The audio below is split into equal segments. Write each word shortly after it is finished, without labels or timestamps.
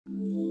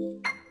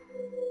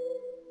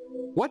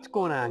What's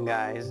going on,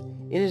 guys?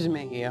 It is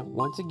me here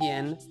once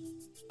again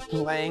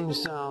playing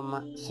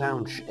some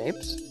sound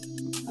shapes.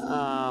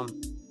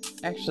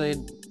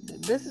 Actually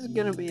this is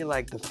gonna be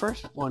like the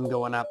first one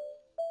going up.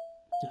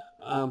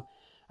 I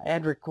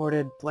had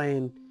recorded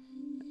playing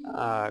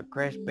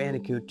Crash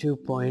Bandicoot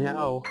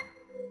 2.0.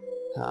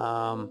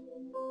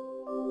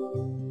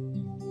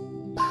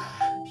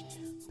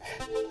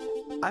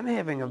 I'm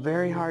having a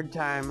very hard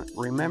time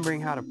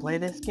remembering how to play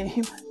this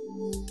game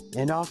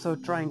and also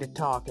trying to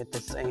talk at the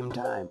same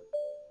time.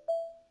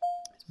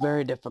 It's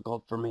very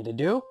difficult for me to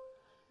do.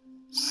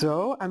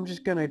 So I'm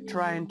just gonna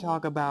try and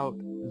talk about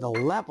the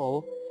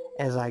level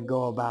as I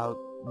go about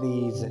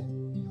these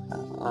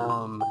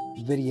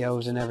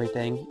videos and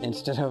everything,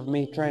 instead of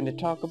me trying to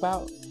talk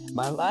about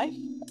my life.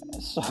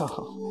 So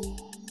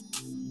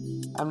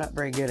I'm not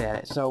very good at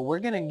it. So we're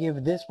gonna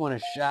give this one a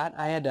shot.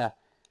 I had to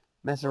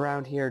mess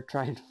around here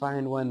trying to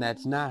find one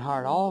that's not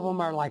hard. All of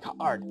them are like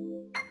hard.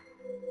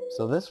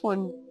 So this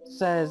one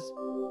says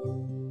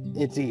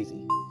it's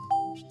easy.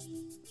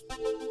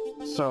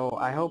 So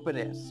I hope it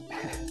is.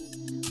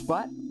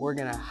 But we're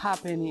gonna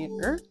hop in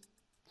here,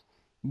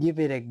 give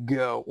it a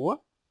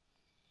go.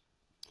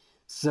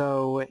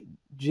 So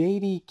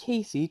JD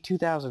Casey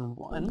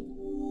 2001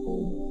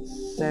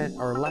 sent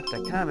or left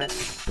a comment.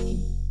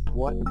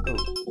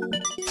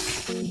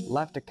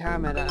 Left a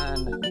comment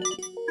on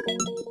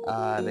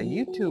the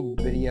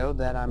YouTube video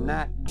that I'm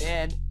not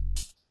dead,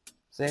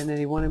 saying that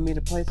he wanted me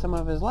to play some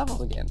of his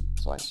levels again.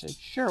 So I said,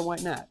 sure, why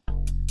not?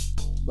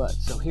 But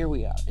so here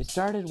we are. It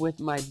started with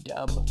my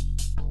dub,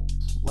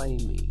 Play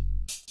Me.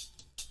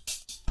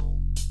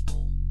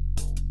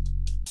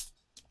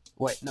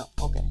 Wait, no,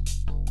 okay.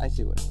 I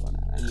see what's going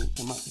on. I need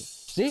to come up here.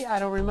 See, I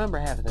don't remember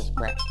half of this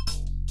crap.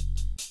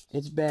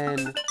 It's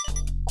been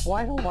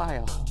quite a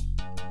while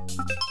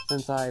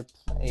since I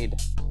played.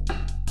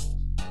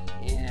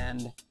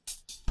 And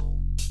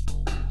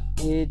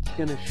it's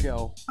gonna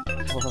show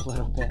for a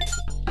little bit.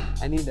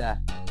 I need to,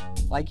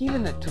 like,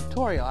 even the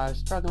tutorial, I was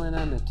struggling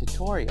on the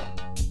tutorial.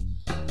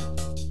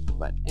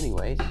 But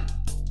anyways,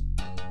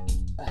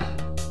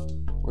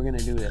 we're gonna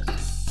do this.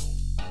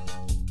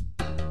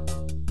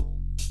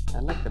 I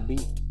like the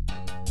beat.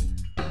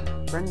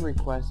 Friend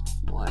request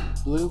 1.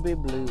 Blue be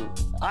blue.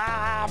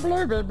 Ah,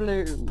 blue be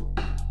blue.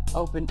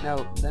 Open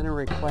note, then a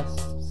request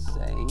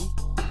saying.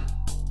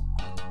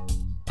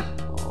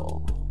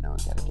 Oh, now I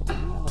gotta get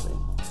in the elevator.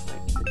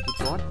 Wait, keep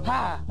going.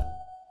 Ha!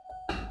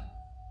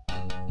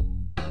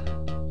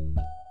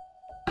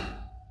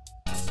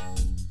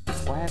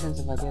 What happens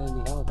if I get in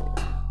the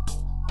elevator?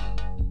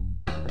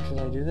 Or should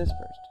I do this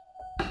first?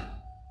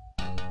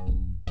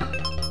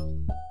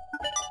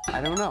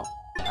 I don't know.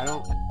 I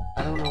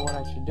don't know what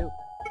I should do.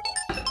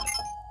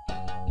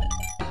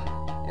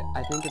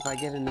 I think if I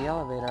get in the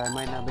elevator, I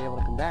might not be able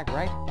to come back,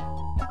 right?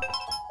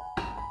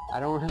 I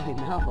don't really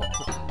know.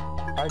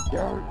 I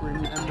don't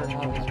remember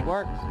how this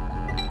works.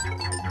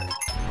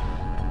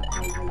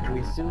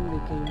 We soon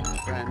became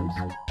friends.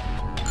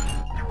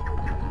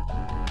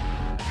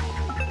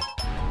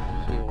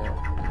 Here.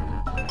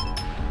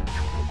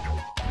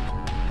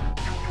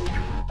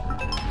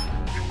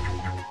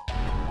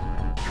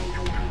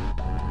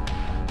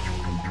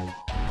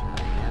 I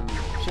am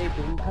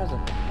shaping because of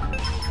it.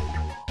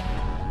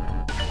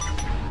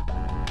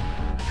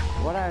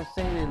 What I was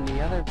saying in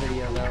the other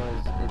video, though,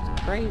 is it's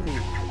crazy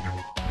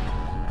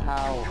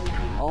how,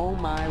 oh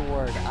my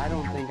word, I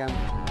don't think I'm...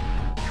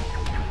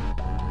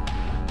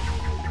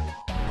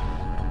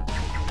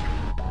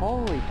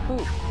 Holy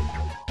poop.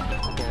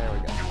 Okay, there we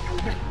go.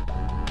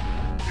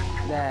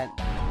 That,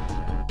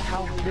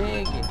 how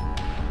big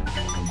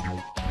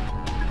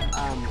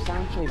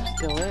Sound Shape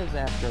still is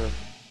after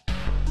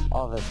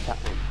all this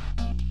time.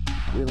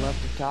 We love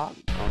to talk.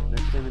 Oh,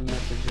 they're sending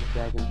messages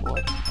back and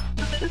forth.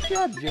 Good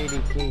job,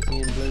 JD Casey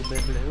and Blue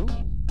Blue Blue.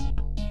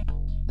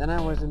 Then I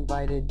was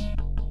invited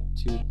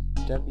to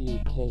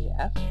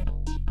WKF.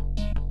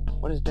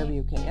 What is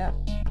WKF?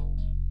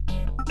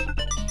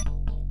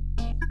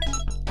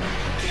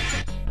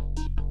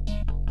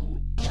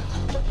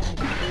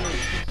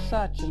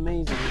 Such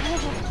amazing.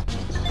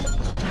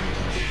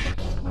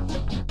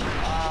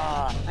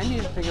 I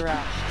need to figure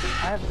out.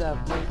 I have the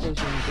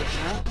PlayStation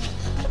now.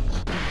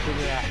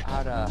 Figure out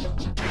how to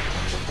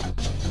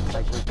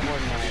like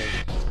record my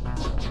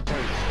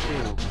face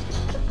too,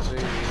 so you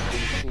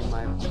can see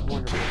my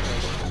wonderful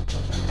face.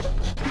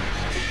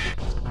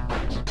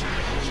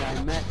 And I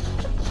met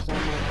so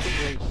much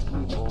great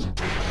people.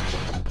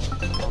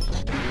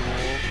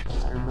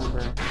 I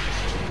remember.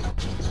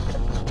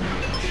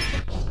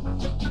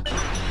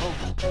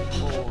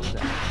 What was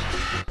that?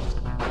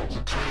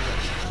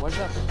 What's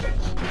up?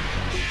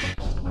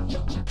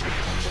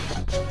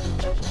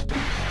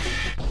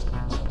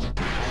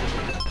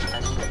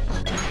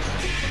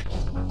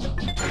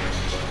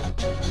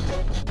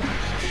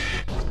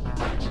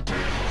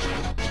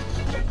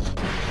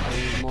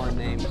 More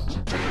names to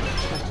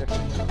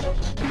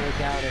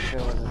make out if it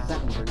was a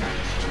sentence or not.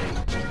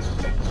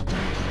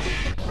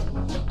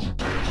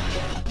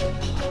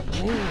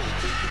 Man,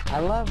 I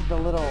love the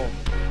little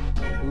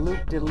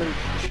loop-de-loop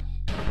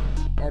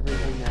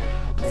everything there.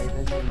 Okay,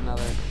 this is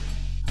another...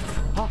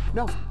 Oh,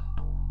 no!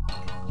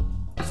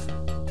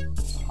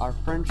 Our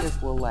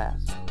friendship will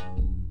last.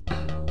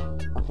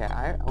 Okay,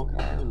 I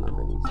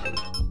remember these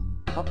things.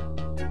 Oh.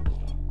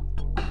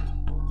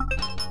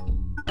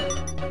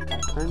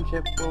 Our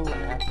friendship will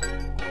last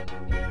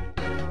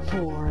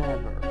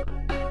forever.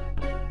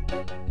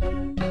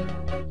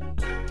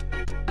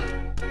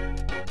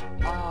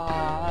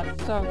 Ah,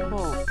 that's so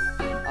cool.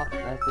 Oh,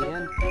 that's the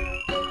end.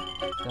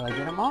 Did I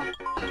get them all?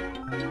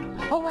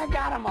 Oh, I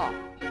got them all!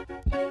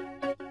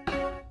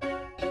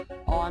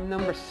 Oh, I'm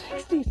number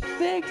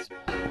 66!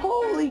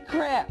 Holy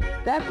crap!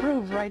 That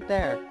proves right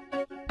there.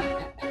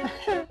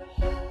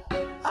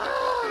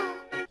 Ah!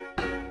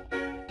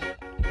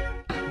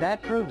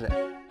 That proves it.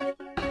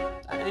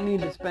 I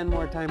need to spend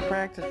more time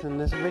practicing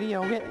this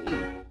video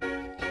game.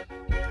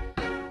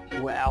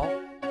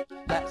 Well,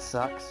 that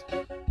sucks.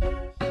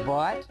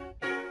 But,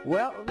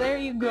 well, there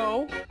you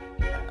go.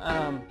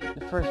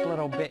 The first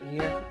little bit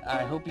here.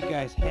 I hope you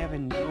guys have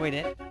enjoyed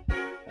it.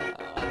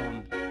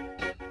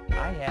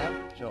 I have,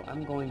 so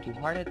I'm going to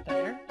heart it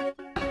there.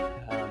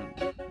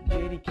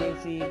 JD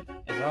Casey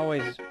has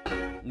always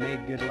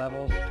made good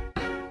levels.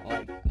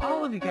 Like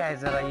all of you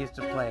guys that I used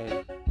to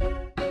play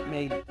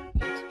made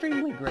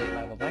extremely great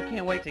levels. I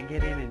can't wait to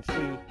get in and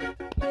see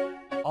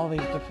all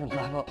these different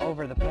levels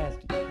over the past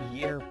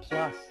year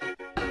plus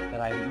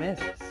that I've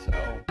missed. So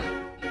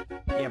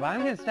yeah, but I'm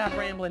gonna stop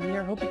rambling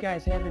here. Hope you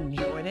guys have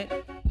enjoyed it,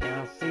 and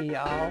I'll see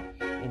y'all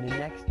in the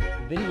next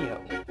video.